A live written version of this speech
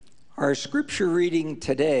Our scripture reading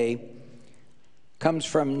today comes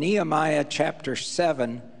from Nehemiah chapter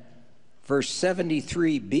 7, verse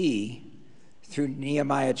 73b, through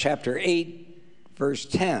Nehemiah chapter 8, verse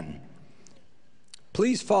 10.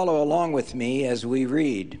 Please follow along with me as we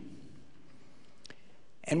read.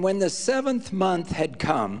 And when the 7th month had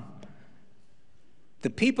come, the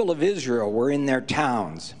people of Israel were in their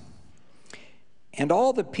towns, and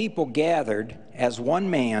all the people gathered as one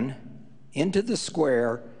man into the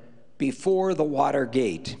square before the water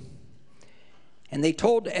gate. And they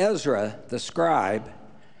told Ezra the scribe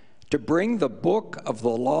to bring the book of the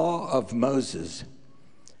law of Moses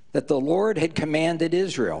that the Lord had commanded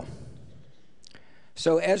Israel.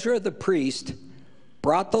 So Ezra the priest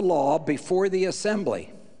brought the law before the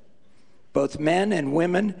assembly, both men and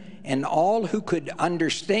women and all who could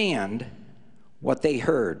understand what they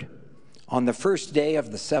heard, on the first day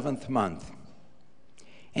of the 7th month.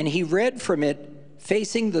 And he read from it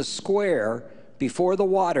facing the square before the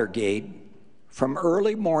water gate from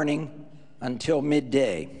early morning until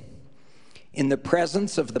midday, in the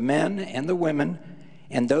presence of the men and the women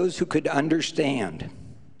and those who could understand.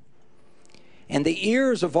 And the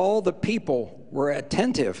ears of all the people were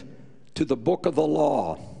attentive to the book of the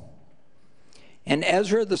law. And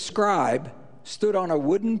Ezra the scribe stood on a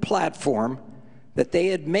wooden platform that they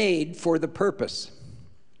had made for the purpose.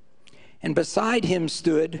 And beside him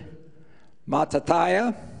stood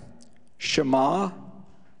Mattithiah, Shema,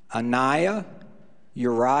 Ananiah,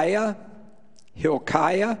 Uriah,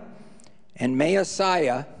 Hilkiah, and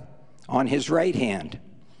Maaseiah on his right hand,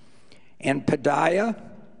 and Pedaiah,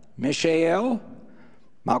 Mishael,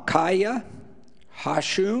 Malchiah,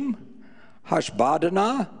 Hashum,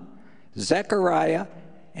 Hashbaddanah, Zechariah,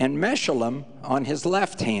 and Meshullam on his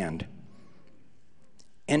left hand.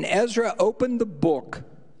 And Ezra opened the book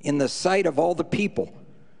in the sight of all the people,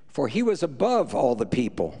 for he was above all the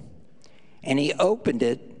people. And he opened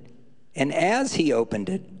it, and as he opened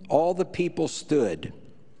it, all the people stood.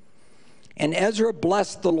 And Ezra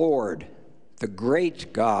blessed the Lord, the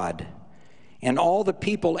great God. And all the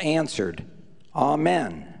people answered,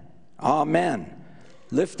 Amen, Amen,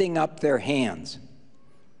 lifting up their hands.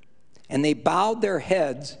 And they bowed their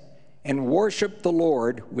heads and worshiped the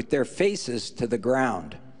Lord with their faces to the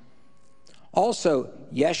ground. Also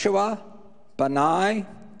Yeshua, Bani,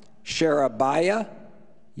 Sherebiah,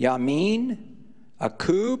 Yamin,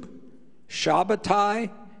 Akub,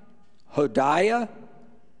 Shabbatai, Hodiah,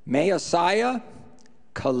 Maaseiah,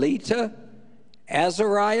 Kelita,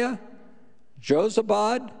 Azariah,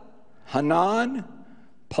 Jozabad, Hanan,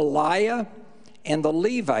 Pelaiah, and the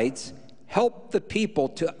Levites helped the people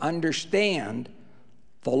to understand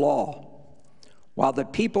the law, while the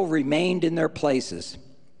people remained in their places.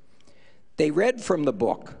 They read from the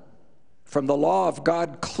book, from the law of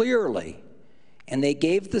God clearly, and they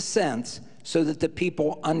gave the sense so that the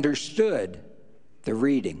people understood the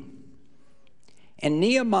reading. And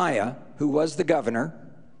Nehemiah, who was the governor,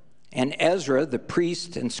 and Ezra, the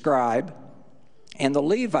priest and scribe, and the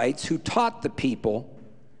Levites who taught the people,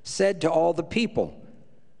 said to all the people,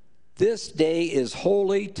 This day is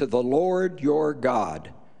holy to the Lord your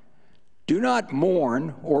God. Do not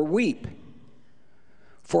mourn or weep.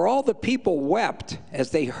 For all the people wept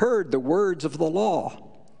as they heard the words of the law.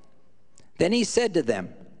 Then he said to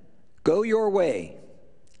them, Go your way,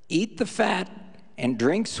 eat the fat and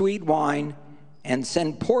drink sweet wine, and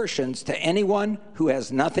send portions to anyone who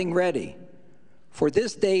has nothing ready. For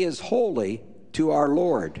this day is holy to our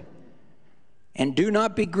Lord. And do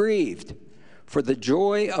not be grieved, for the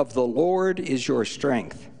joy of the Lord is your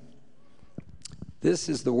strength. This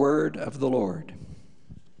is the word of the Lord.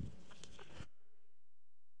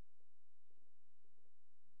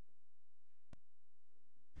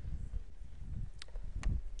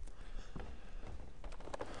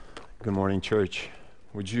 Good morning, church.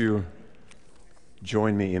 Would you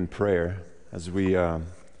join me in prayer as we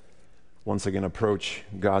once again approach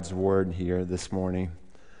God's word here this morning?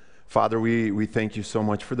 Father, we thank you so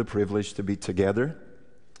much for the privilege to be together.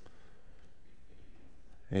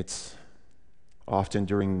 It's often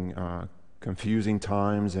during confusing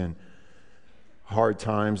times and hard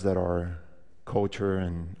times that our culture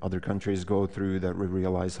and other countries go through that we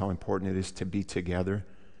realize how important it is to be together.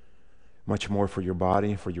 Much more for your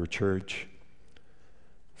body, for your church.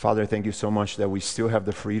 Father, I thank you so much that we still have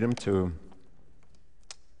the freedom to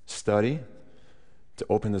study, to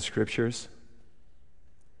open the scriptures.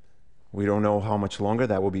 We don't know how much longer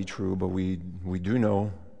that will be true, but we do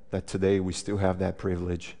know that today we still have that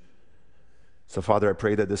privilege. So Father, I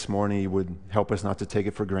pray that this morning you would help us not to take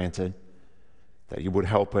it for granted, that you would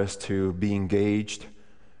help us to be engaged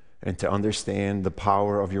and to understand the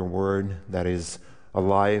power of your word that is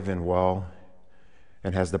alive and well,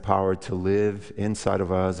 and has the power to live inside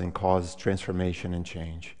of us and cause transformation and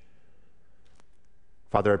change.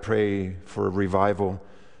 Father, I pray for a revival,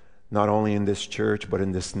 not only in this church, but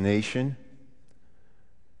in this nation.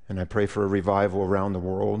 And I pray for a revival around the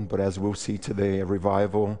world, but as we'll see today, a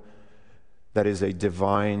revival that is a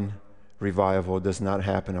divine revival does not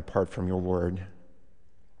happen apart from your word.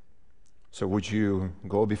 So would you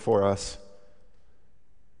go before us?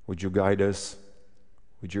 Would you guide us?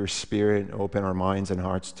 Would your Spirit open our minds and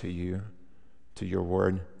hearts to you, to your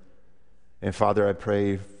word? And Father, I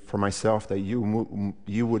pray for myself that you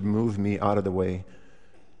would move me out of the way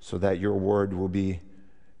so that your word will be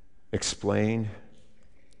explained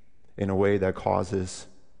in a way that causes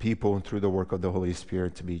people through the work of the Holy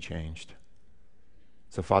Spirit to be changed.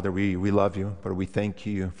 So Father, we love you, but we thank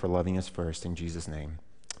you for loving us first. In Jesus' name,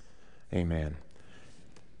 amen.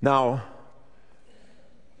 Now,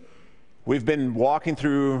 we've been walking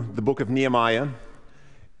through the book of Nehemiah,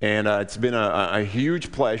 and it's been a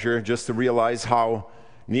huge pleasure just to realize how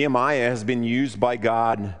Nehemiah has been used by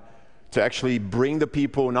God to actually bring the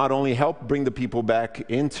people, not only help bring the people back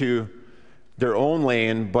into their own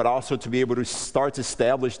land, but also to be able to start to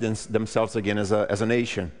establish themselves again as a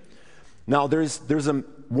nation. Now, there's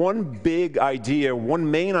one big idea,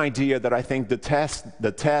 one main idea that I think the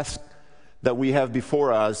test that we have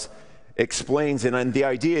before us explains, and the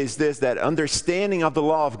idea is this, that understanding of the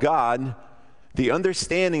law of God,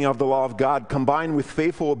 combined with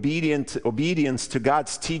faithful obedience to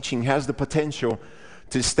God's teaching has the potential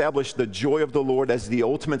to establish the joy of the Lord as the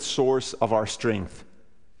ultimate source of our strength.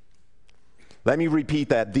 Let me repeat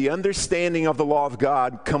that. The understanding of the law of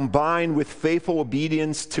God, combined with faithful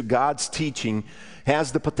obedience to God's teaching,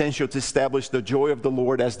 has the potential to establish the joy of the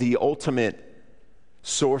Lord as the ultimate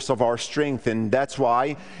source of our strength. And that's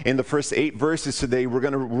why in the first 8 verses today,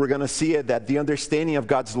 we're gonna see it, that the understanding of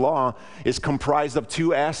God's law is comprised of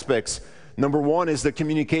 2 aspects. Number 1 is the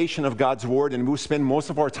communication of God's word, and we'll spend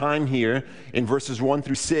most of our time here in verses 1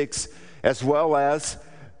 through 6, as well as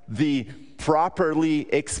the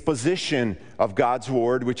properly exposition of God's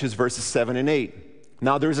word, which is verses 7 and 8.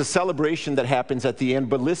 Now, there's a celebration that happens at the end,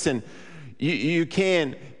 but listen, you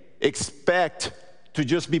can't expect to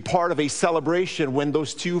just be part of a celebration when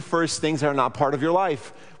those 2 first things are not part of your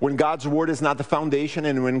life. When God's word is not the foundation,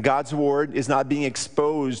 and when God's word is not being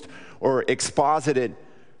exposed or exposited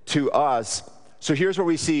to us. So here's what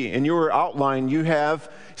we see. In your outline, you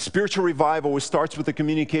have spiritual revival, which starts with the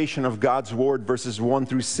communication of God's word, verses 1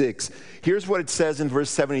 through 6. Here's what it says in verse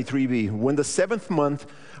 73b. When the 7th month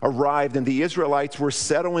arrived and the Israelites were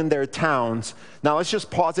settled in their towns. Now let's just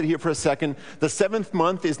pause it here for a second. The 7th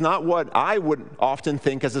month is not what I would often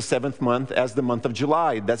think as the 7th month as the month of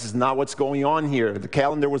July. This is not what's going on here. The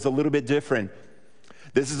calendar was a little bit different.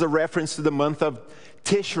 This is a reference to the month of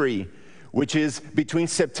Tishri, which is between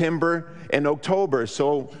September and October,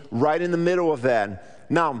 so right in the middle of that.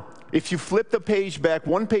 Now, if you flip the page back,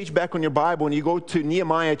 one page back on your Bible, and you go to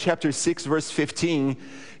Nehemiah chapter 6, verse 15,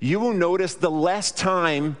 you will notice the last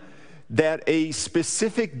time that a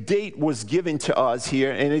specific date was given to us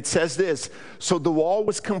here, and it says this: so the wall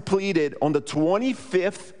was completed on the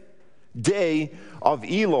 25th day of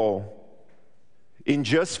Elul in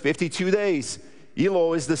just 52 days.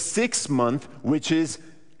 Elul is the 6th month, which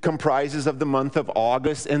comprises of the month of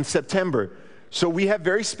August and September. So we have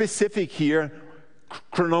very specific here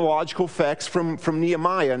chronological facts from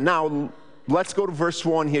Nehemiah. Now, let's go to verse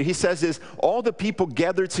 1 here. He says this: all the people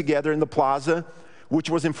gathered together in the plaza, which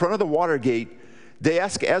was in front of the water gate. They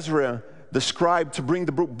asked Ezra, the scribe, to bring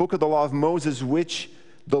the book of the law of Moses, which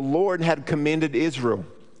the Lord had commanded Israel.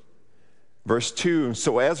 Verse 2,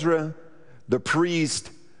 so Ezra, the priest,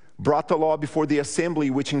 brought the law before the assembly,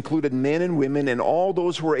 which included men and women and all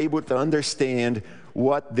those who were able to understand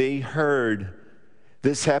what they heard.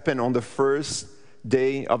 This happened on the first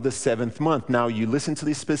day of the 7th month. Now you listen to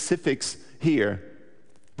the specifics here.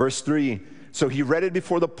 Verse 3, so he read it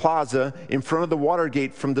before the plaza in front of the water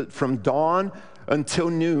gate from dawn until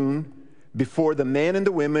noon, before the men and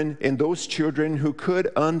the women and those children who could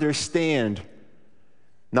understand.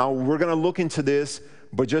 Now we're going to look into this,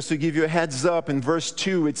 but just to give you a heads up, in verse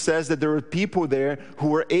 2, it says that there were people there who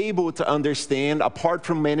were able to understand apart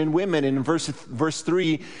from men and women. And in verse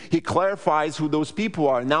 3, he clarifies who those people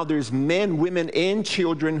are. Now there's men, women, and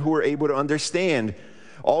children who were able to understand.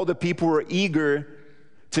 All the people were eager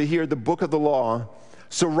to hear the book of the law.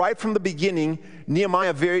 So right from the beginning,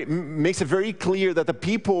 Nehemiah makes it very clear that the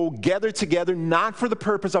people gathered together not for the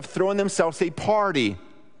purpose of throwing themselves a party.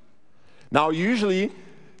 Now usually,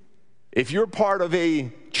 If you're part of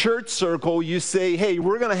a church circle, you say, hey,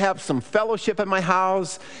 we're going to have some fellowship at my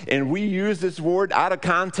house, and we use this word out of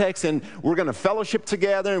context, and we're going to fellowship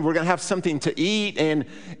together, and we're going to have something to eat, and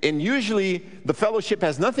usually the fellowship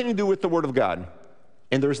has nothing to do with the Word of God.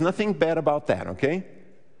 And there's nothing bad about that, okay?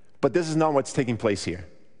 But this is not what's taking place here.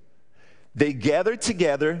 They gathered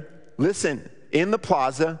together, listen, in the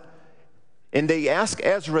plaza, and they asked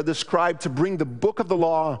Ezra the scribe to bring the book of the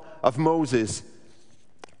law of Moses.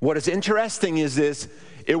 What is interesting is this: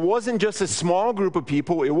 it wasn't just a small group of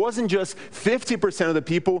people, it wasn't just 50% of the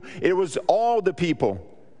people, it was all the people.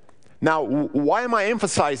 Now, why am I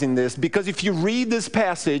emphasizing this? Because if you read this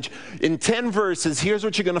passage in 10 verses, here's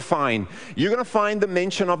what you're going to find. You're going to find the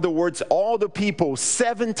mention of the words all the people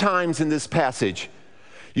 7 times in this passage.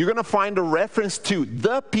 You're going to find a reference to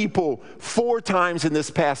the people 4 times in this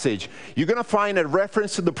passage. You're going to find a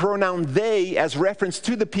reference to the pronoun they as reference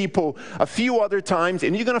to the people a few other times.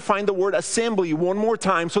 And you're going to find the word assembly 1 more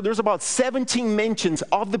time. So there's about 17 mentions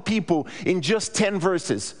of the people in just 10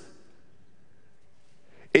 verses.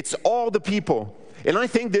 It's all the people. And I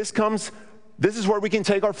think this is where we can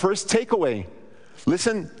take our first takeaway.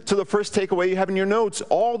 Listen to the first takeaway you have in your notes.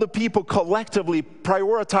 All the people collectively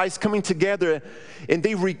prioritized coming together, and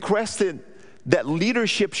they requested that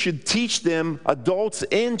leadership should teach them, adults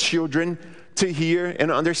and children, to hear and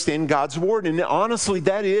understand God's word. And honestly,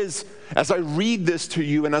 that is, as I read this to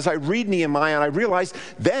you and as I read Nehemiah, and I realize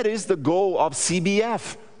that is the goal of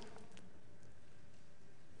CBF.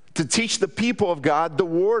 To teach the people of God the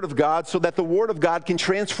word of God so that the word of God can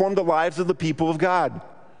transform the lives of the people of God.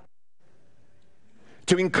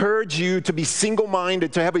 To encourage you to be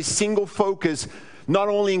single-minded, to have a single focus, not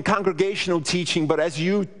only in congregational teaching, but as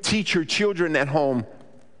you teach your children at home,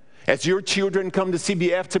 as your children come to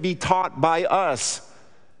CBF to be taught by us,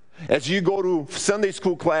 as you go to Sunday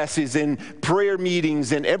school classes and prayer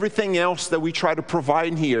meetings and everything else that we try to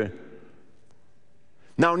provide here.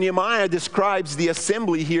 Now, Nehemiah describes the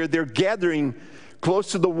assembly here. They're gathering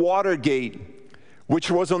close to the water gate,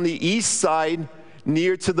 which was on the east side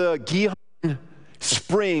near to the Gihon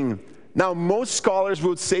spring. Now, most scholars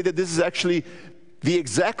would say that this is actually the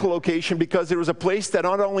exact location because there was a place that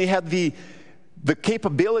not only had the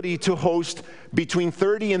capability to host between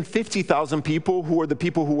 30 and 50,000 people, who were the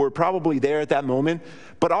people who were probably there at that moment,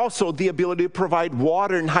 but also the ability to provide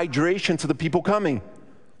water and hydration to the people coming.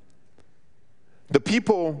 The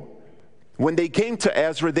people, when they came to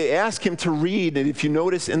Ezra, they asked him to read, and if you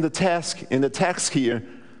notice in the text here,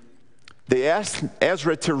 they asked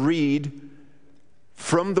Ezra to read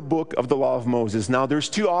from the book of the law of Moses. Now, there's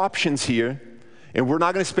 2 options here, and we're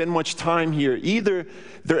not going to spend much time here. Either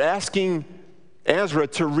they're asking Ezra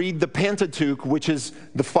to read the Pentateuch, which is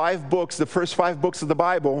the 5 books, the first 5 books of the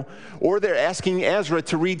Bible, or they're asking Ezra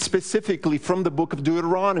to read specifically from the book of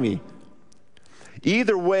Deuteronomy.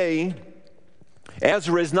 Either way,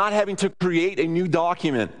 Ezra is not having to create a new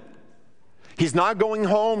document. He's not going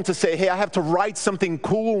home to say, hey, I have to write something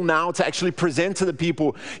cool now to actually present to the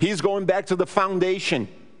people. He's going back to the foundation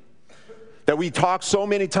that we talk so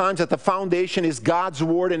many times, that the foundation is God's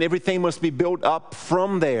word and everything must be built up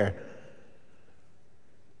from there.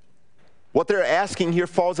 What they're asking here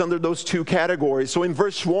falls under those 2 categories. So in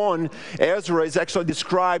verse 1, Ezra is actually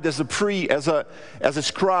described as a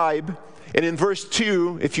scribe. And in verse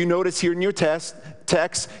 2, if you notice here in your text,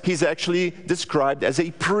 he's actually described as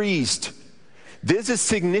a priest. This is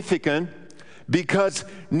significant because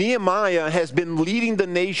Nehemiah has been leading the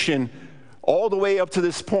nation all the way up to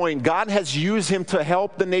this point. God has used him to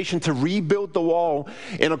help the nation to rebuild the wall.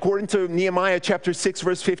 And according to Nehemiah chapter 6,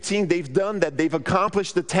 verse 15, they've done that. They've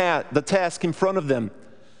accomplished the task in front of them.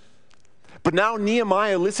 But now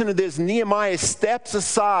Nehemiah, listen to this, Nehemiah steps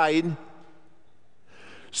aside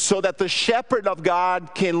so that the shepherd of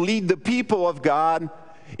God can lead the people of God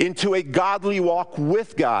into a godly walk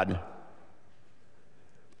with God.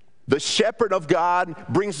 The shepherd of God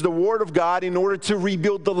brings the word of God in order to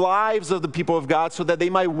rebuild the lives of the people of God so that they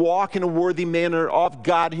might walk in a worthy manner of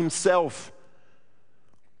God himself.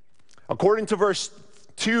 According to verse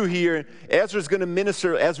 2 here, Ezra is going to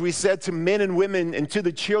minister, as we said, to men and women and to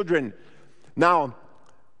the children. Now,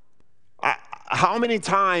 how many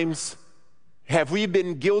times have we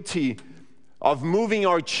been guilty of moving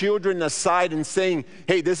our children aside and saying,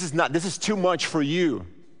 hey, this is too much for you.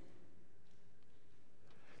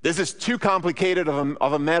 This is too complicated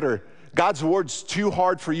of a matter. God's word's too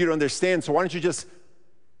hard for you to understand, so why don't you do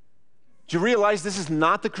you realize this is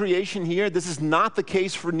not the creation here? This is not the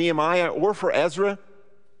case for Nehemiah or for Ezra.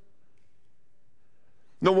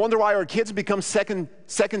 No wonder why our kids become second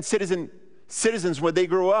citizens when they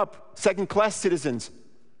grow up, second-class citizens.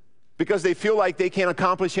 because they feel like they can't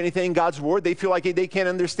accomplish anything in God's word. They feel like they can't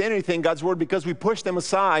understand anything in God's word because we push them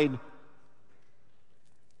aside.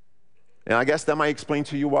 And I guess that might explain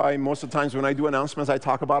to you why most of the times when I do announcements, I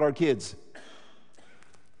talk about our kids.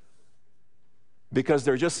 Because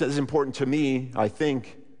they're just as important to me, I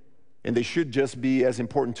think, and they should just be as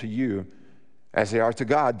important to you as they are to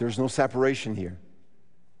God. There's no separation here.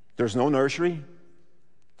 There's no nursery.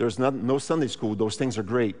 There's no Sunday school. Those things are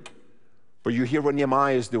great. But you hear what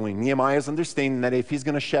Nehemiah is doing. Nehemiah is understanding that if he's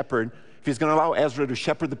going to shepherd, if he's going to allow Ezra to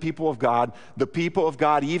shepherd the people of God,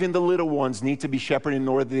 even the little ones, need to be shepherded in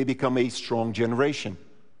order that they become a strong generation.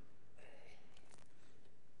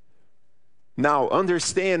 Now,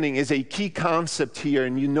 understanding is a key concept here,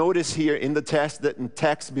 and you notice here in the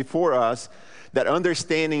text before us that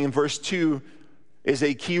understanding in verse 2 is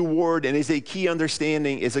a key word and is a key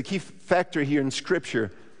understanding, is a key factor here in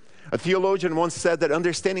Scripture. A theologian once said that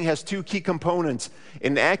understanding has two key components: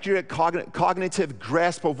 an accurate cognitive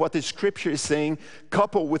grasp of what the Scripture is saying,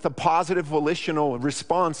 coupled with a positive volitional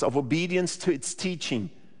response of obedience to its teaching.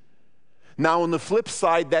 Now, on the flip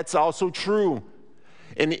side, that's also true.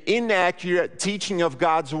 An inaccurate teaching of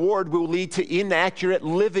God's word will lead to inaccurate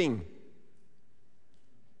living.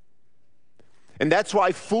 And that's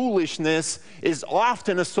why foolishness is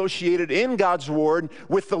often associated in God's word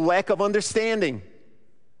with the lack of understanding.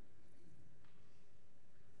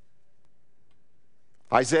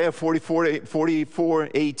 Isaiah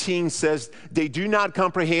 44:18 says, "They do not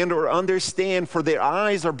comprehend or understand, for their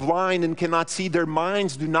eyes are blind and cannot see, their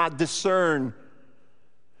minds do not discern."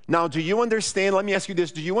 Now, do you understand, let me ask you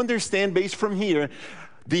this, do you understand, based from here,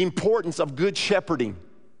 the importance of good shepherding?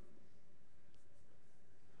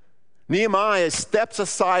 Nehemiah steps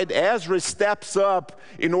aside, Ezra steps up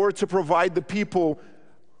in order to provide the people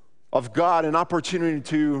of God an opportunity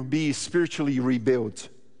to be spiritually rebuilt.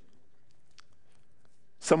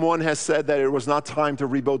 Someone has said that it was not time to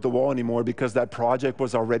rebuild the wall anymore because that project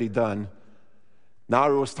was already done.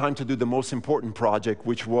 Now it was time to do the most important project,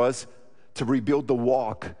 which was to rebuild the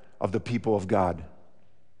walk of the people of God.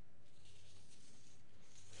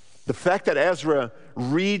 The fact that Ezra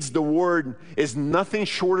reads the word is nothing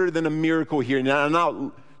shorter than a miracle here.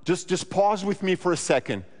 Now just pause with me for a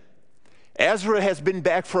second. Ezra has been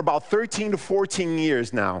back for about 13 to 14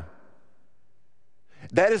 years now.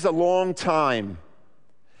 That is a long time.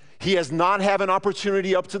 He has not had an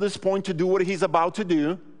opportunity up to this point to do what he's about to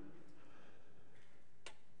do.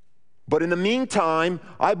 But in the meantime,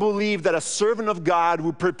 I believe that a servant of God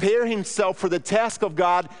would prepare himself for the task of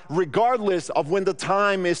God regardless of when the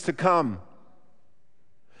time is to come.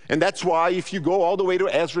 And that's why if you go all the way to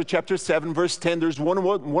Ezra chapter 7, verse 10, there's one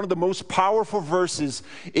of the most powerful verses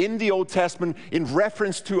in the Old Testament in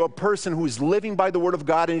reference to a person who is living by the word of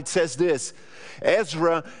God, and it says this: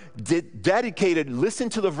 Ezra dedicated, listen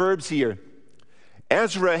to the verbs here,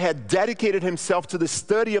 Ezra had dedicated himself to the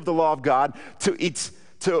study of the law of God, to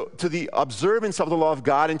the observance of the law of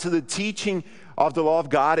God, and to the teaching of the law of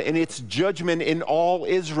God and its judgment in all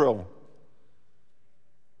Israel.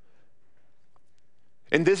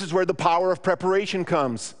 And this is where the power of preparation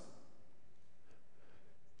comes.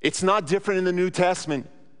 It's not different in the New Testament.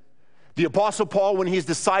 The Apostle Paul, when he's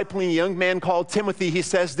discipling a young man called Timothy, he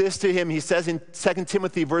says this to him. He says in 2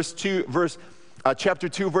 Timothy chapter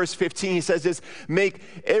 2, verse 15, he says this: "Make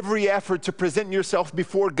every effort to present yourself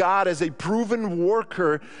before God as a proven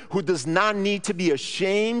worker who does not need to be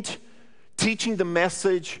ashamed, teaching the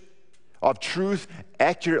message of truth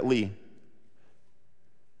accurately."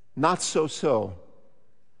 Not so.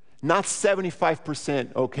 Not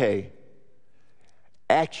 75% okay.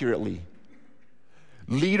 Accurately.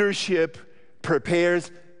 Leadership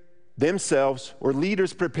prepares themselves, or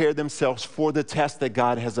leaders prepare themselves for the task that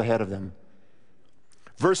God has ahead of them.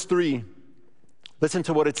 Verse 3, listen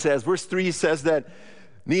to what it says. Verse 3 says that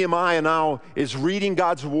Nehemiah now is reading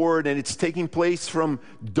God's word, and it's taking place from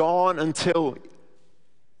dawn until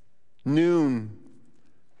noon.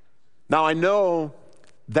 Now I know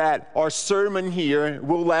that our sermon here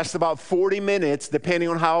will last about 40 minutes, depending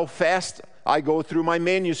on how fast I go through my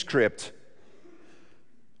manuscript.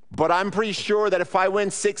 But I'm pretty sure that if I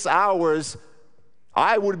went 6 hours,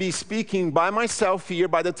 I would be speaking by myself here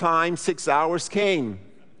by the time 6 hours came.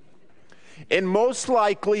 And most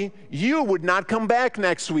likely, you would not come back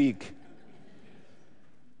next week.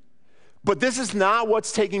 But this is not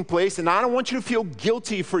what's taking place, and I don't want you to feel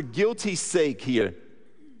guilty for guilty's sake here.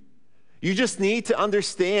 You just need to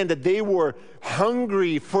understand that they were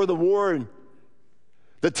hungry for the word.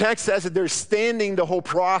 The text says that they're standing the whole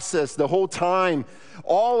process, the whole time,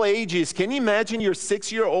 all ages. Can you imagine your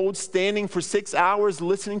 6-year-old standing for 6 hours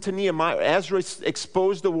listening to Nehemiah, Ezra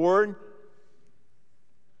expose the word?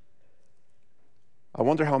 I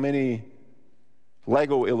wonder how many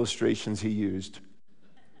Lego illustrations he used.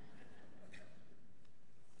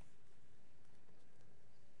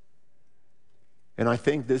 And I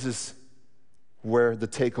think this is where the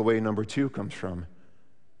takeaway number 2 comes from.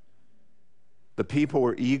 The people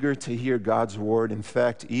were eager to hear God's word. In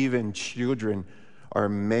fact, even children are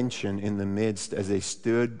mentioned in the midst as they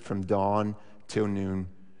stood from dawn till noon.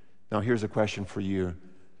 Now, here's a question for you.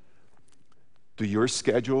 Do your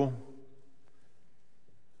schedule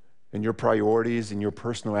and your priorities and your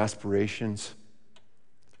personal aspirations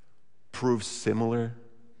prove similar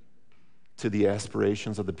to the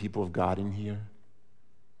aspirations of the people of God in here?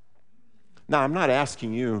 Now, I'm not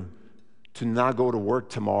asking you to not go to work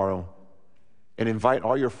tomorrow and invite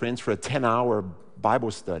all your friends for a 10-hour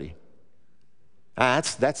Bible study.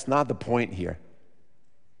 That's not the point here.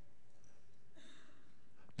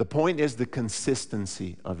 The point is the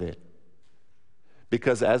consistency of it.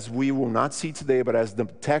 Because as we will not see today, but as the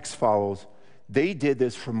text follows, they did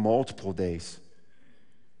this for multiple days.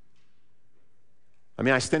 I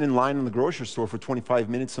mean, I stand in line in the grocery store for 25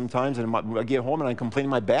 minutes sometimes, and I get home and I complain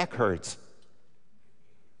my back hurts.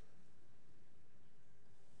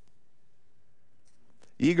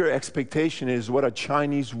 Eager expectation is what a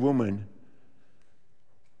Chinese woman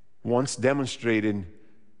once demonstrated,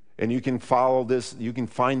 and you can follow this, you can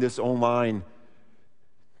find this online.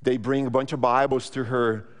 They bring a bunch of Bibles to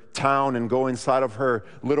her town and go inside of her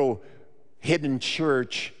little hidden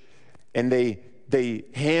church, and they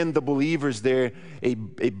hand the believers there a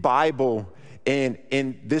Bible, and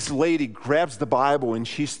this lady grabs the Bible and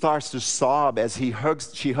she starts to sob as she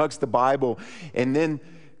hugs the Bible, and then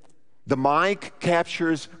the mic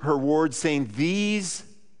captures her words saying, "These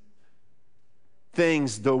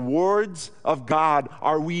things, the words of God,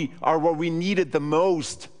 are what we needed the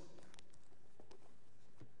most."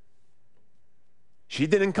 She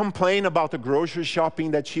didn't complain about the grocery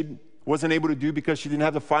shopping that she wasn't able to do because she didn't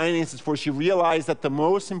have the finances for. She realized that the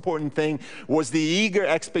most important thing was the eager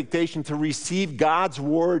expectation to receive God's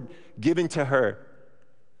word given to her.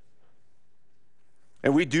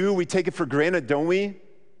 And we take it for granted, don't we?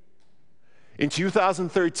 In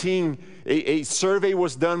 2013, a survey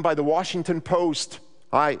was done by the Washington Post.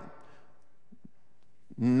 I'm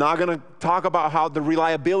not going to talk about how the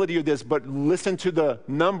reliability of this, but listen to the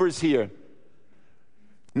numbers here.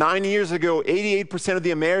 9 years ago, 88% of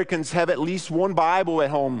the Americans have at least one Bible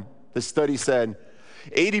at home, the study said.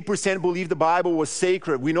 80% believe the Bible was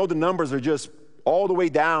sacred. We know the numbers are just all the way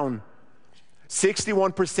down.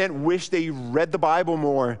 61% wish they read the Bible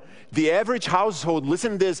more. The average household,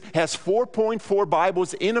 listen to this, has 4.4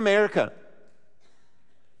 Bibles in America.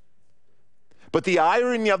 But the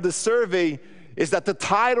irony of the survey is that the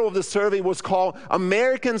title of the survey was called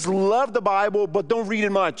 "Americans Love the Bible but Don't Read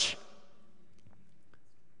It Much."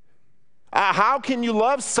 How can you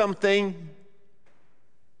love something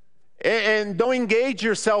and don't engage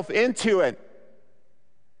yourself into it?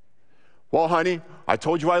 Well, honey, I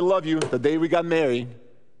told you I love you the day we got married,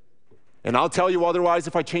 and I'll tell you otherwise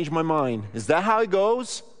if I change my mind. Is that how it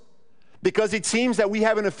goes? Because it seems that we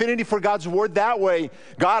have an affinity for God's word that way.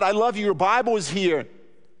 God, I love you. Your Bible is here.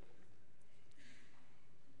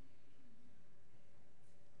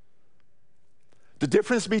 The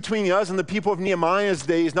difference between us and the people of Nehemiah's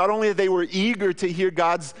day is not only that they were eager to hear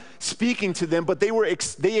God's speaking to them, but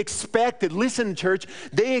they expected, listen, church,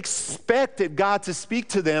 they expected God to speak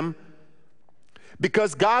to them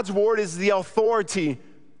because God's word is the authority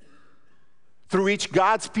through which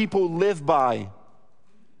God's people live by.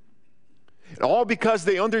 And all because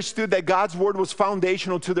they understood that God's word was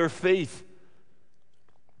foundational to their faith.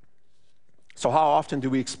 So how often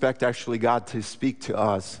do we expect actually God to speak to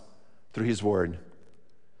us through his word?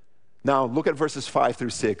 Now, look at verses 5 through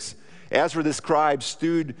 6. Ezra the scribe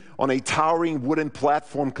stood on a towering wooden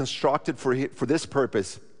platform constructed for this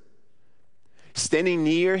purpose. Standing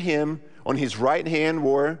near him on his right hand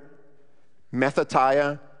were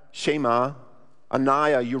Mattithiah, Shema,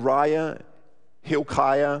 Ananiah, Uriah,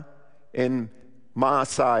 Hilkiah, and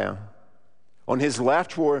Maaseiah. On his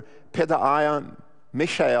left were Pedaiah,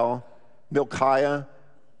 Mishael, Milkiah,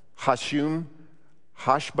 Hashum,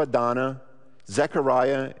 Hashbaddanah,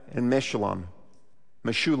 Zechariah, and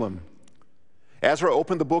Meshullam. Ezra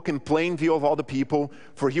opened the book in plain view of all the people,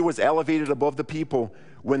 for he was elevated above the people.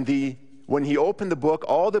 When he opened the book,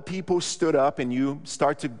 all the people stood up, and you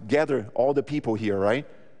start to gather all the people here, right?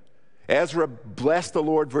 Ezra blessed the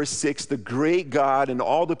Lord, verse 6, the great God, and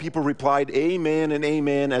all the people replied, "Amen and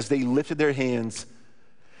amen," as they lifted their hands.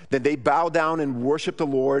 Then they bowed down and worshiped the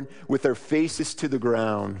Lord with their faces to the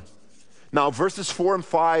ground. Now, verses 4 and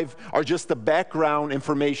 5 are just the background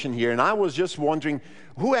information here. And I was just wondering,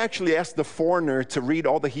 who actually asked the foreigner to read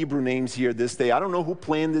all the Hebrew names here this day? I don't know who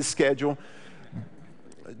planned this schedule.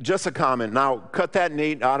 Just a comment. Now, cut that,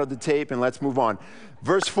 Nate, out of the tape, and let's move on.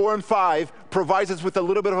 Verse 4 and 5 provides us with a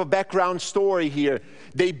little bit of a background story here.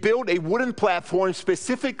 They built a wooden platform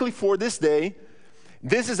specifically for this day.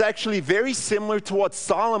 This is actually very similar to what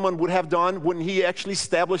Solomon would have done when he actually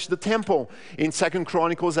established the temple. In 2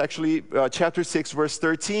 Chronicles, actually, chapter 6, verse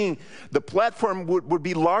 13, the platform would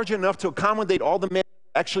be large enough to accommodate all the men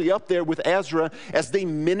actually up there with Ezra as they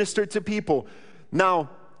ministered to people. Now,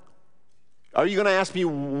 are you going to ask me,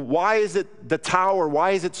 why is it the tower?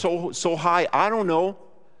 Why is it so high? I don't know.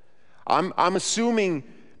 I'm assuming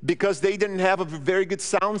because they didn't have a very good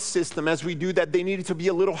sound system as we do, that they needed to be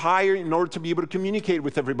a little higher in order to be able to communicate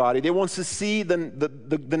with everybody. They want to see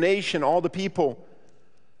the nation, all the people.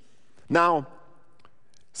 Now,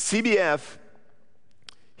 CBF,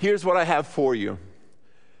 here's what I have for you.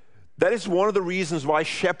 That is one of the reasons why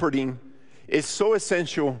shepherding is so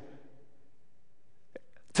essential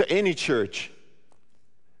to any church.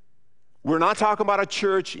 We're not talking about a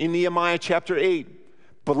church in Nehemiah chapter 8.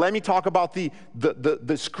 But let me talk about the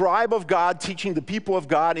scribe of God teaching the people of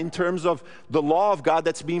God in terms of the law of God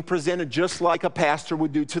that's being presented just like a pastor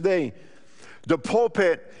would do today. The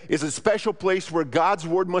pulpit is a special place where God's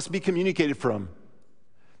word must be communicated from.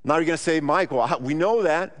 Now you're going to say, Maicol, we know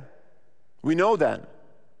that. We know that.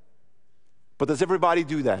 But does everybody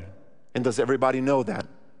do that? And does everybody know that?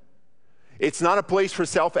 It's not a place for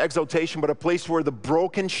self-exaltation, but a place where the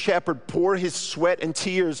broken shepherd pours his sweat and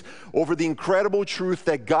tears over the incredible truth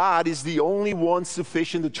that God is the only one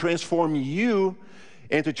sufficient to transform you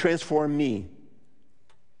and to transform me.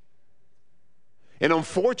 And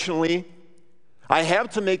unfortunately, I have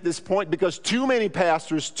to make this point because too many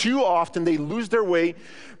pastors, too often, they lose their way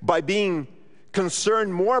by being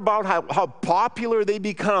concerned more about how popular they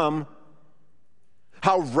become,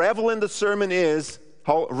 how relevant the sermon is,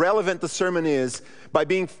 by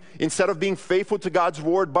being, instead of being faithful to God's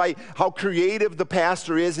word, by how creative the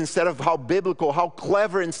pastor is instead of how biblical, how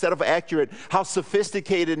clever instead of accurate, how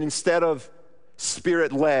sophisticated instead of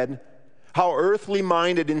spirit-led, how earthly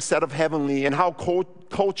minded instead of heavenly, and how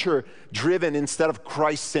culture driven instead of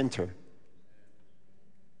Christ-centered.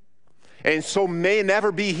 And so may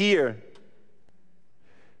never be here,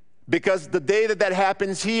 because the day that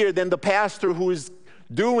happens here, then the pastor who is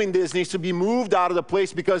doing this needs to be moved out of the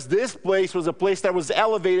place, because this place was a place that was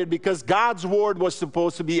elevated because God's word was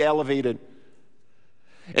supposed to be elevated.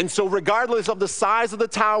 And so regardless of the size of the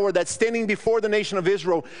tower that's standing before the nation of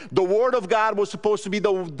Israel, the word of God was supposed to be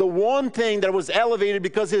the one thing that was elevated,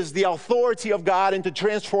 because it's the authority of God into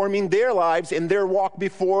transforming their lives and their walk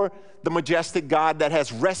before the majestic God that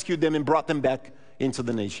has rescued them and brought them back into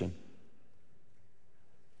the nation.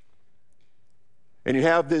 And you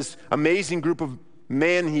have this amazing group of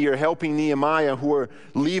men here helping Nehemiah who are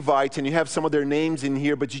Levites, and you have some of their names in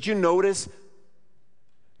here, but did you notice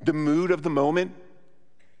the mood of the moment?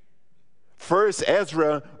 First,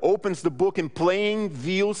 Ezra opens the book in plain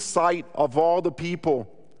view sight of all the people.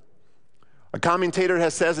 A commentator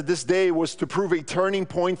has said that this day was to prove a turning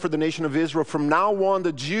point for the nation of Israel. From now on,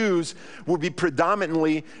 the Jews would be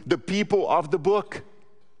predominantly the people of the book.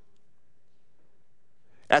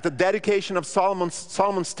 At the dedication of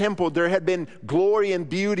Solomon's temple, there had been glory and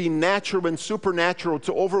beauty, natural and supernatural,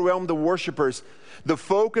 to overwhelm the worshipers. The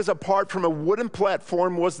focus, apart from a wooden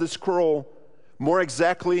platform, was the scroll, more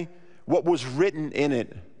exactly, what was written in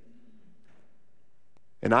it.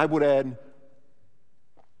 And I would add,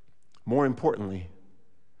 more importantly,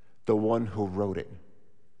 the one who wrote it.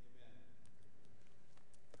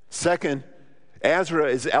 Second, Ezra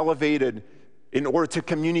is elevated in order to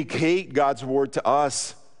communicate God's word to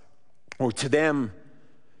us, or to them.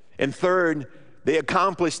 And third, they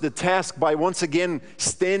accomplished the task by once again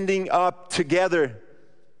standing up together.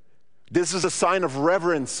 This is a sign of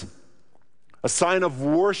reverence, a sign of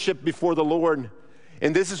worship before the Lord.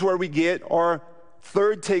 And this is where we get our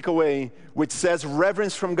third takeaway, which says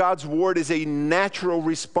reverence from God's word is a natural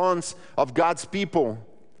response of God's people.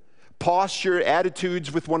 Posture,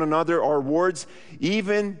 attitudes with one another, our words,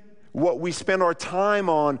 even what we spend our time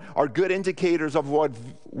on, are good indicators of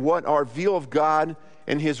what our view of God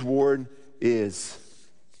and His word is.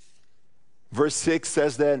 Verse 6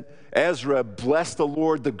 says that Ezra blessed the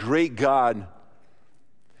Lord, the great God.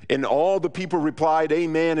 And all the people replied,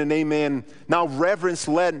 amen and amen. Now reverence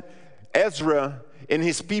led Ezra and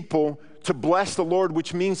his people to bless the Lord,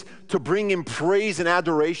 which means to bring Him praise and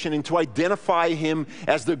adoration and to identify Him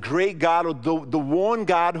as the great God, or the one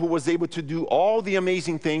God who was able to do all the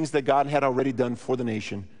amazing things that God had already done for the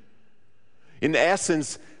nation. In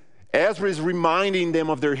essence, Ezra is reminding them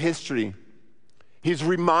of their history. He's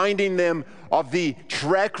reminding them of the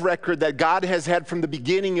track record that God has had from the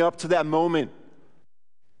beginning up to that moment.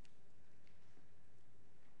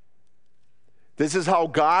 This is how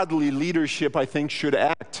godly leadership, I think, should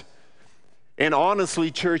act. And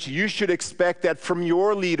honestly, church, you should expect that from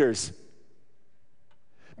your leaders.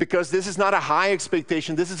 Because this is not a high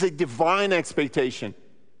expectation, this is a divine expectation.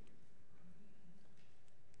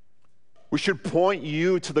 We should point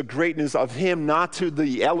you to the greatness of Him, not to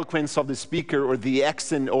the eloquence of the speaker or the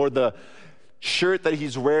accent or the shirt that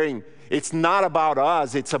he's wearing. It's not about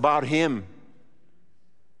us, it's about Him.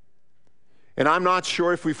 And I'm not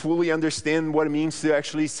sure if we fully understand what it means to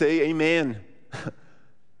actually say amen.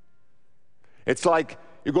 It's like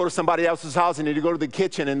you go to somebody else's house and you go to the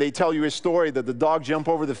kitchen and they tell you a story that the dog jumped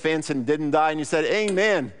over the fence and didn't die, and you said,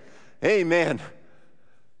 amen, amen.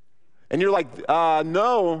 And you're like,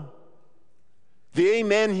 no. The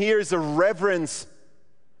amen here is a reverence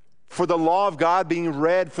for the law of God being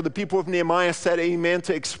read. For the people of Nehemiah said amen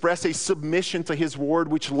to express a submission to His word,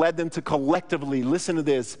 which led them to collectively, listen to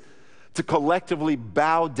this, to collectively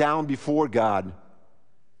bow down before God.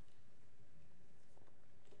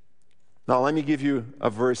 Now let me give you a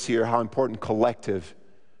verse here, how important collective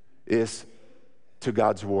is to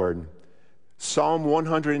God's word. Psalm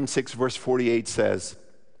 106 verse 48 says,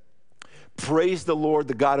 "Praise the Lord,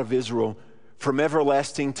 the God of Israel, from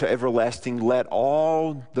everlasting to everlasting. Let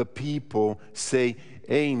all the people say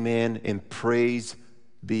amen, and praise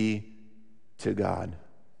be to God."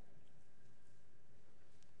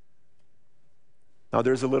 Now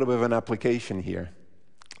there's a little bit of an application here.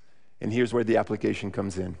 And here's where the application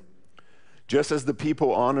comes in. Just as the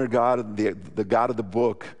people honored God, the God of the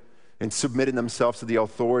book, and submitted themselves to the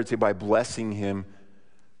authority by blessing Him,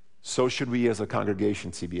 so should we as a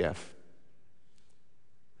congregation, CBF.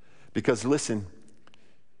 Because listen,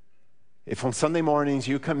 if on Sunday mornings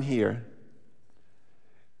you come here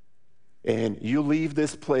and you leave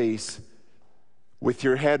this place with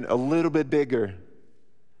your head a little bit bigger,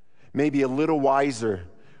 maybe a little wiser,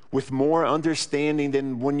 with more understanding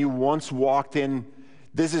than when you once walked in,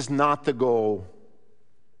 this is not the goal.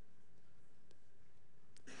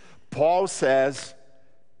 Paul says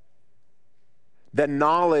that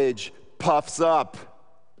knowledge puffs up.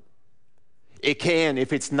 It can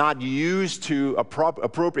if it's not used to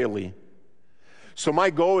appropriately. So my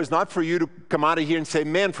goal is not for you to come out of here and say,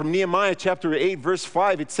 man, from Nehemiah chapter 8, verse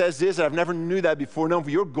 5, it says this, I've never knew that before. No,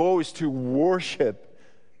 your goal is to worship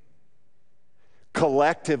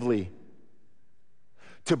collectively,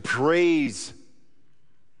 to praise,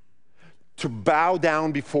 to bow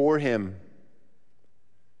down before Him.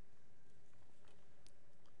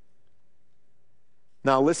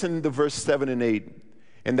 Now listen to verse 7 and 8.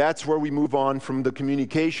 And that's where we move on from the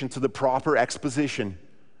communication to the proper exposition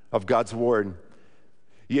of God's word.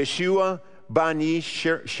 Yeshua, Bani,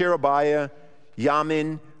 Sherebiah,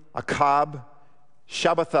 Yamin, Akab,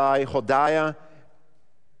 Shabbathai, Hodiah,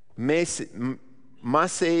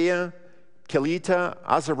 Maaseiah, Kelita,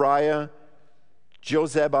 Azariah,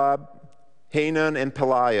 Jozabad, Hanan, and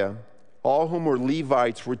Peliah, all whom were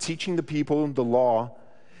Levites, were teaching the people the law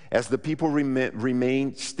as the people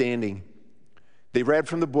remained standing. They read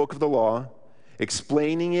from the book of the law,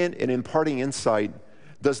 explaining it and imparting insight.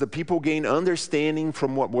 Thus the people gain understanding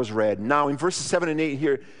from what was read. Now in verses 7 and 8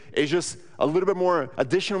 here is just a little bit more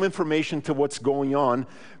additional information to what's going on.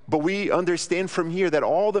 But we understand from here that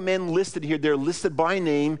all the men listed here, they're listed by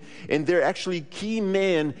name, and they're actually key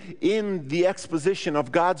men in the exposition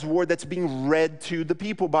of God's word that's being read to the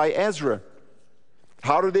people by Ezra.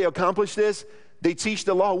 How do they accomplish this? They teach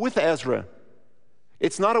the law with Ezra.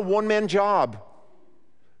 It's not a one-man job.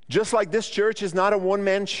 Just like this church is not a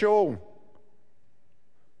one-man show.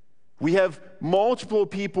 We have multiple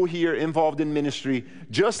people here involved in ministry,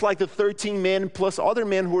 just like the 13 men plus other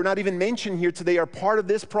men who are not even mentioned here today are part of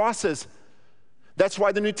this process. That's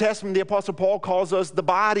why the New Testament, the Apostle Paul calls us the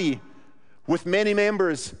body, with many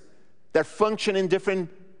members that function in different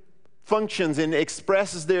functions and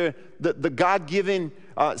expresses the God-given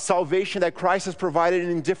salvation that Christ has provided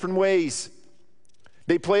in different ways.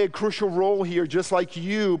 They play a crucial role here, just like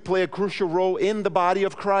you play a crucial role in the body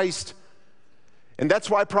of Christ. And that's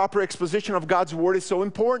why proper exposition of God's word is so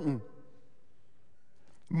important.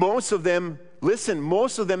 Most of them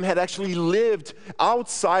had actually lived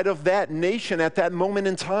outside of that nation at that moment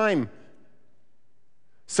in time.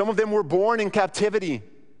 Some of them were born in captivity.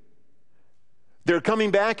 They're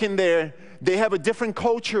coming back in there. They have a different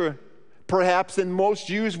culture, perhaps, than most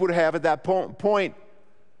Jews would have at that point.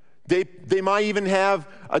 They might even have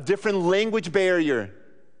a different language barrier.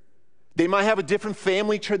 They might have a different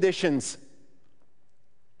family traditions.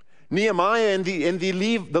 Nehemiah and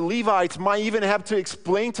the Levites might even have to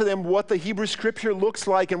explain to them what the Hebrew scripture looks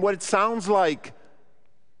like and what it sounds like.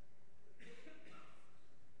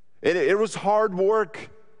 It was hard work.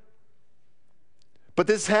 But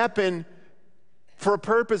this happened for a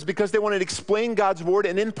purpose, because they wanted to explain God's word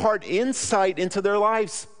and impart insight into their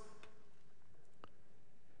lives.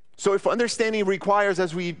 So if understanding requires,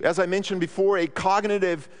 as I mentioned before, a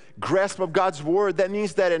cognitive grasp of God's word, that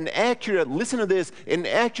means that an accurate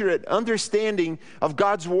understanding of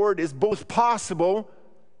God's word is both possible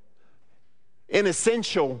and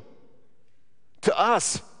essential to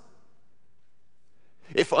us.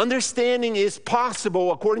 If understanding is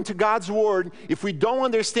possible according to God's word, if we don't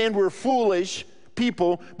understand, we're foolish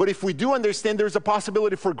people. But if we do understand, there's a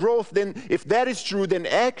possibility for growth. Then if that is true, then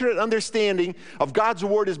accurate understanding of God's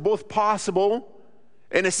word is both possible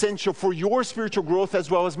and essential for your spiritual growth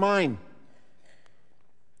as well as mine.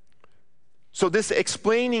 So this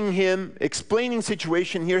explaining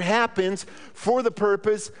situation here happens for the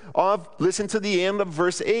purpose of, listen to the end of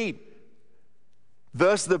verse 8.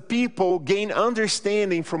 Thus the people gain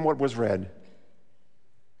understanding from what was read.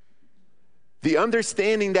 The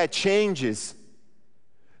understanding that changes.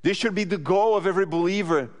 This should be the goal of every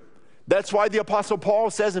believer. That's why the Apostle Paul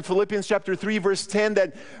says in Philippians chapter 3, verse 10,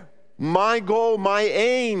 that my goal, my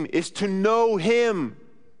aim is to know Him.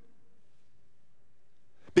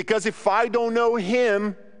 Because if I don't know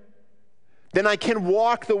Him, then I can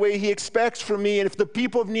walk the way He expects from me. And if the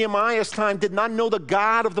people of Nehemiah's time did not know the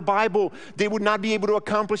God of the Bible, they would not be able to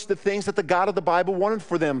accomplish the things that the God of the Bible wanted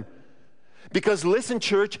for them. Because listen,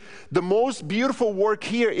 church, the most beautiful work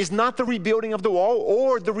here is not the rebuilding of the wall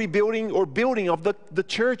or the rebuilding or building of the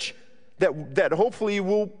church that hopefully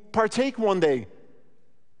will partake one day.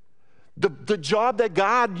 The job that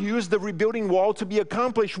God used the rebuilding wall to be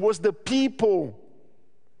accomplished was the people,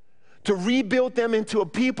 to rebuild them into a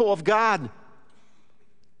people of God.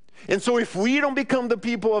 And so if we don't become the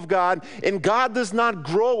people of God and God does not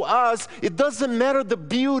grow us, it doesn't matter the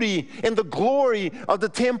beauty and the glory of the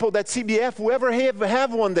temple that CBF will ever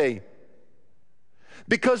have one day.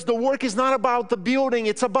 Because the work is not about the building,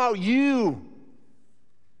 it's about you.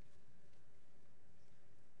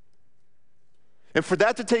 And for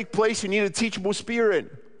that to take place, you need a teachable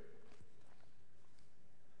spirit.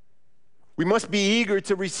 We must be eager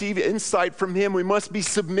to receive insight from Him. We must be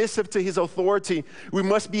submissive to His authority. We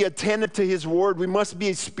must be attentive to His word. We must be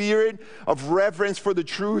a spirit of reverence for the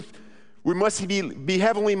truth. We must be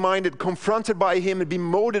heavenly minded, confronted by Him, and be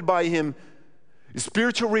molded by Him.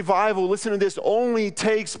 Spiritual revival, listen to this, only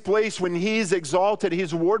takes place when He is exalted.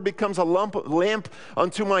 His word becomes a lamp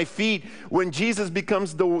unto my feet. When Jesus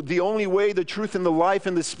becomes the only way, the truth, and the life,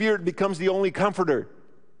 and the Spirit becomes the only comforter.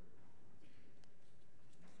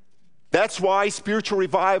 That's why spiritual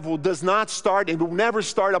revival does not start and will never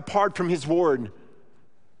start apart from His word.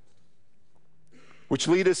 Which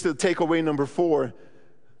leads us to takeaway number 4.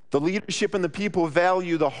 The leadership and the people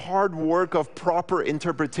value the hard work of proper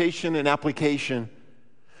interpretation and application.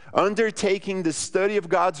 Undertaking the study of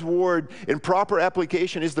God's word in proper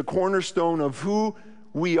application is the cornerstone of who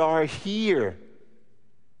we are here.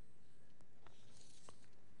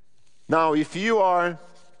 Now, if you are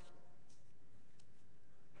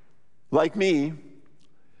like me,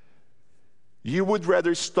 you would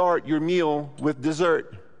rather start your meal with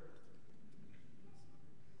dessert.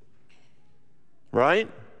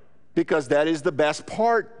 Right? Because that is the best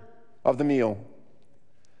part of the meal.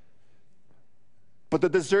 But the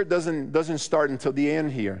dessert doesn't start until the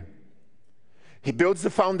end here. He builds the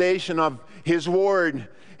foundation of His word.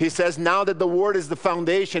 He says now that the word is the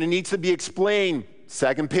foundation, it needs to be explained.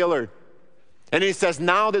 Second pillar. And He says,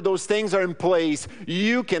 now that those things are in place,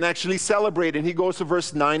 you can actually celebrate. And He goes to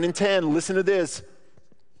verse 9 and 10. Listen to this.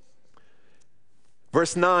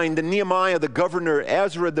 Verse 9, then Nehemiah, the governor,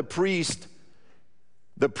 Ezra, the priest,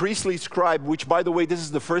 the priestly scribe, which, by the way, this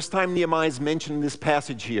is the first time Nehemiah is mentioned in this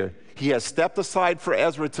passage here. He has stepped aside for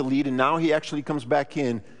Ezra to lead, and now he actually comes back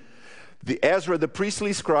in. Ezra, the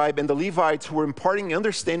priestly scribe, and the Levites who were imparting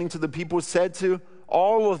understanding to the people said to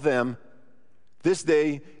all of them, this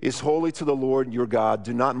day is holy to the Lord your God.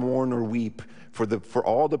 Do not mourn or weep, for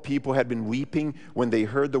all the people had been weeping when they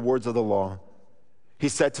heard the words of the law. He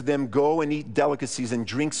said to them, go and eat delicacies and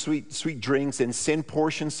drink sweet drinks and send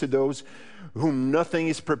portions to those whom nothing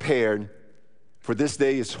is prepared. For this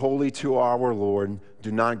day is holy to our Lord.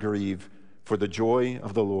 Do not grieve, for the joy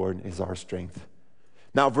of the Lord is our strength.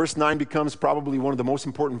 Now, verse 9 becomes probably one of the most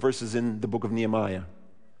important verses in the book of Nehemiah.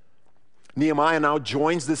 Nehemiah now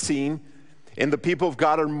joins the scene, and the people of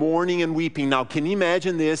God are mourning and weeping. Now, can you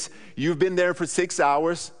imagine this? You've been there for 6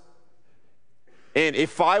 hours. And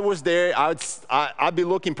if I was there, I'd be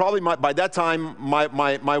looking, probably by that time,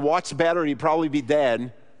 my watch battery would probably be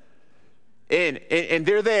dead. And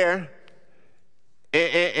they're there.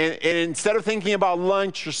 And instead of thinking about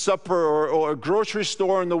lunch or supper or a grocery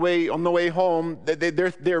store on the way home,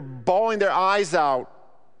 they're bawling their eyes out.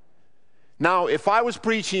 Now, if I was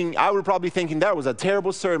preaching, I would probably be thinking, that was a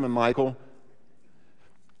terrible sermon, Maicol.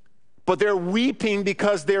 But they're weeping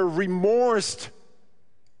because they're remorsed.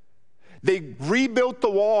 They rebuilt the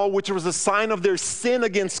wall, which was a sign of their sin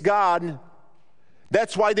against God.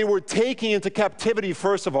 That's why they were taken into captivity,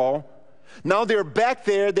 first of all. Now they're back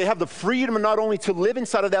there. They have the freedom not only to live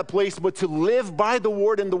inside of that place, but to live by the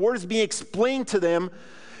word. And the word is being explained to them.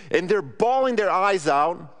 And they're bawling their eyes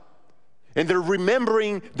out. And they're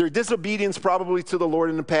remembering their disobedience probably to the Lord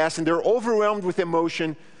in the past. And they're overwhelmed with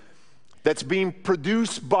emotion that's being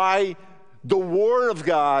produced by the word of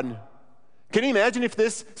God. Can you imagine if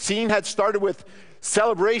this scene had started with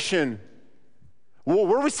celebration? Well,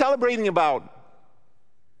 what are we celebrating about?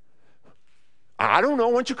 I don't know.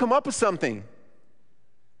 Why don't you come up with something?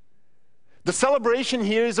 The celebration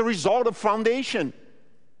here is a result of foundation.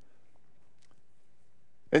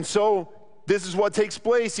 And so this is what takes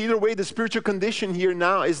place. Either way, the spiritual condition here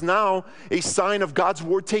now is a sign of God's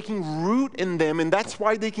word taking root in them, and that's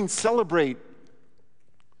why they can celebrate.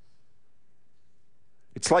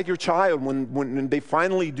 It's like your child when they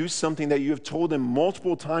finally do something that you have told them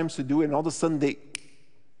multiple times to do it, and all of a sudden they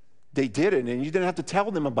did it, and you didn't have to tell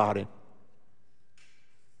them about it.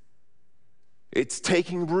 It's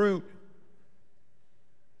taking root.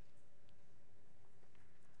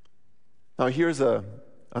 Now here's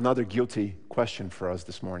another guilty question for us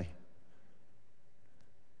this morning.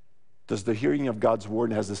 Does the hearing of God's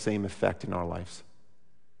word has the same effect in our lives?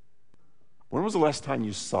 When was the last time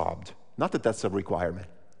you sobbed? Not that that's a requirement.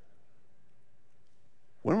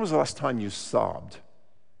 When was the last time you sobbed?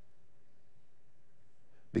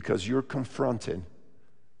 Because you're confronted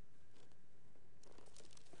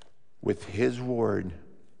with His word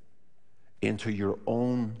into your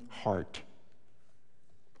own heart.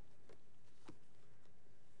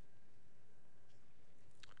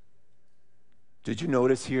 Did you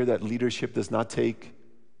notice here that leadership does not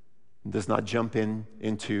jump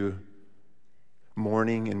into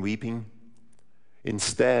mourning and weeping?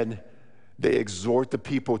 Instead, they exhort the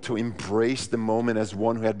people to embrace the moment as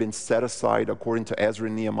one who had been set aside according to Ezra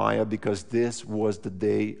and Nehemiah, because this was the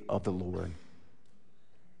day of the Lord.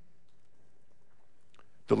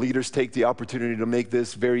 The leaders take the opportunity to make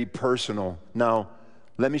this very personal. Now,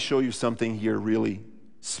 let me show you something here really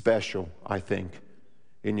special, I think,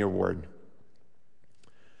 in your word.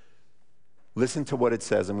 Listen to what it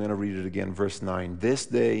says. I'm going to read it again, verse 9. This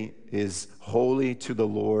day is holy to the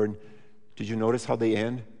Lord. Did you notice how they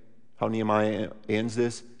end? How Nehemiah ends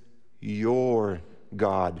this? Your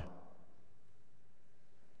God.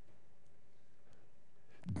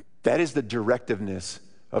 That is the directiveness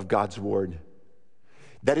of God's word.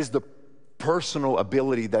 That is the personal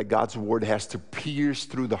ability that God's word has to pierce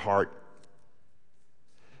through the heart.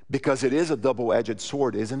 Because it is a double-edged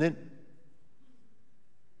sword, isn't it?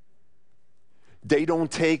 They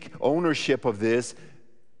don't take ownership of this,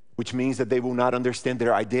 which means that they will not understand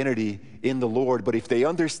their identity in the Lord. But if they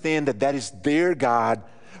understand that that is their God,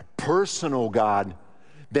 personal God,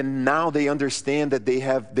 then now they understand that they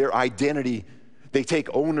have their identity. They take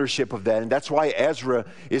ownership of that. And that's why Ezra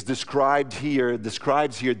is describes here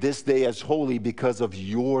this day as holy, because of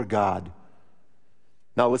your God.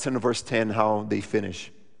 Now listen to verse 10, how they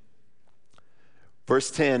finish. Verse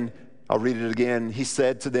 10, I'll read it again. He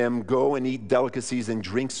said to them, go and eat delicacies and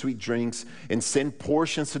drink sweet drinks, and send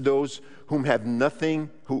portions to those whom nothing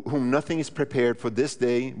is prepared, for this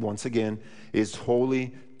day, once again, is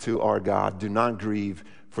holy to our God. Do not grieve,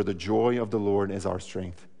 for the joy of the Lord is our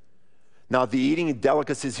strength. Now, the eating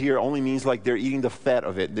delicacies here only means like they're eating the fat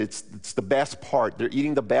of it. It's the best part. They're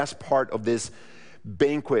eating the best part of this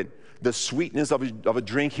banquet. The sweetness of a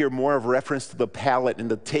drink here, more of a reference to the palate and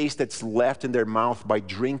the taste that's left in their mouth by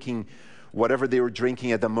drinking whatever they were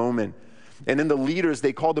drinking at the moment. And then the leaders,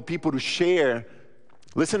 they call the people to share.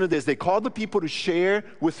 Listen to this. They call the people to share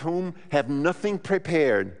with whom have nothing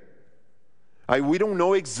prepared. We don't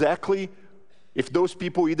know exactly if those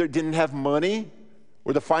people either didn't have money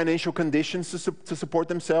or the financial conditions to support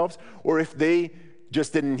themselves, or if they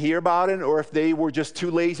just didn't hear about it, or if they were just too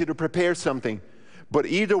lazy to prepare something. But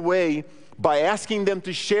either way, by asking them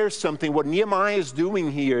to share something, what Nehemiah is doing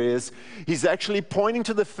here is he's actually pointing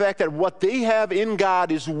to the fact that what they have in God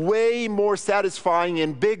is way more satisfying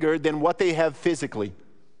and bigger than what they have physically.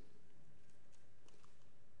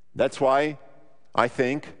 That's why I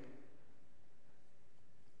think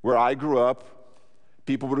where I grew up,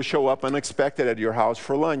 People would show up unexpected at your house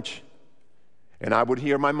for lunch. And I would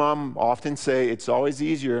hear my mom often say, it's always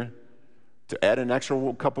easier to add an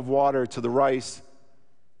extra cup of water to the rice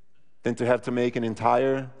than to have to make an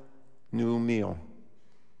entire new meal.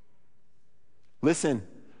 Listen,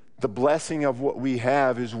 the blessing of what we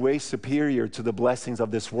have is way superior to the blessings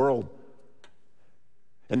of this world.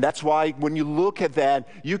 And that's why when you look at that,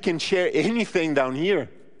 you can share anything down here.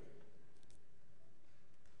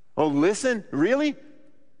 Oh, listen, really?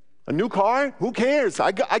 A new car? Who cares?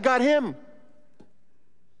 I got him.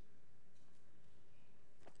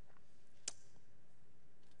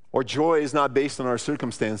 Our joy is not based on our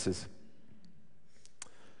circumstances,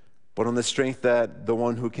 but on the strength that the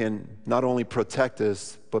one who can not only protect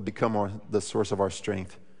us, but become the source of our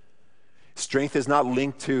strength. Strength is not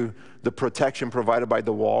linked to the protection provided by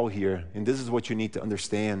the wall here, and this is what you need to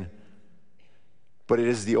understand. But it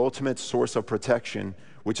is the ultimate source of protection,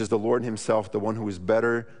 which is the Lord himself, the one who is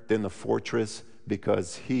better than the fortress,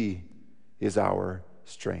 because he is our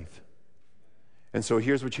strength. And so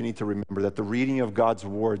here's what you need to remember, that the reading of God's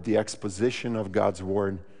word, the exposition of God's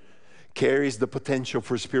word, carries the potential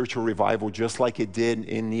for spiritual revival, just like it did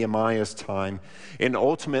in Nehemiah's time. And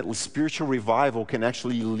ultimately, spiritual revival can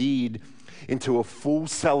actually lead into a full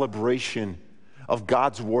celebration of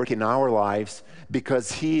God's work in our lives,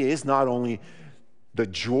 because he is not only the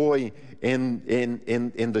joy in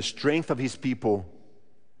the strength of his people,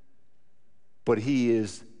 but he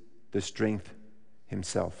is the strength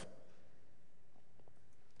himself.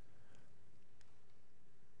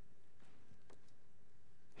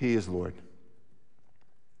 He is Lord.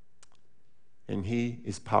 And he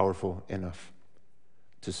is powerful enough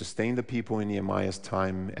to sustain the people in Nehemiah's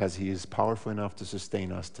time as he is powerful enough to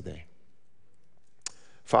sustain us today.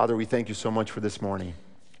 Father, we thank you so much for this morning.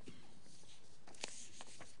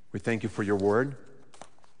 We thank you for your word.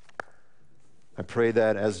 I pray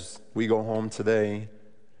that as we go home today,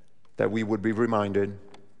 that we would be reminded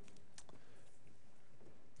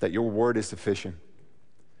that your word is sufficient.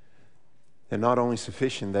 And not only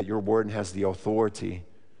sufficient, that your word has the authority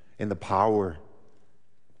and the power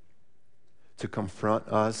to confront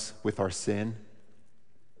us with our sin,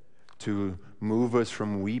 to move us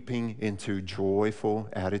from weeping into joyful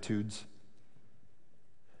attitudes.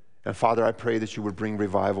 And Father, I pray that you would bring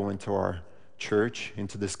revival into our church,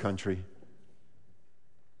 into this country.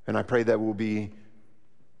 And I pray that will be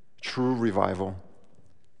true revival,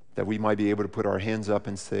 that we might be able to put our hands up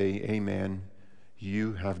and say, amen,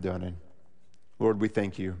 you have done it. Lord, we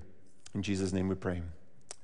thank you. In Jesus' name we pray.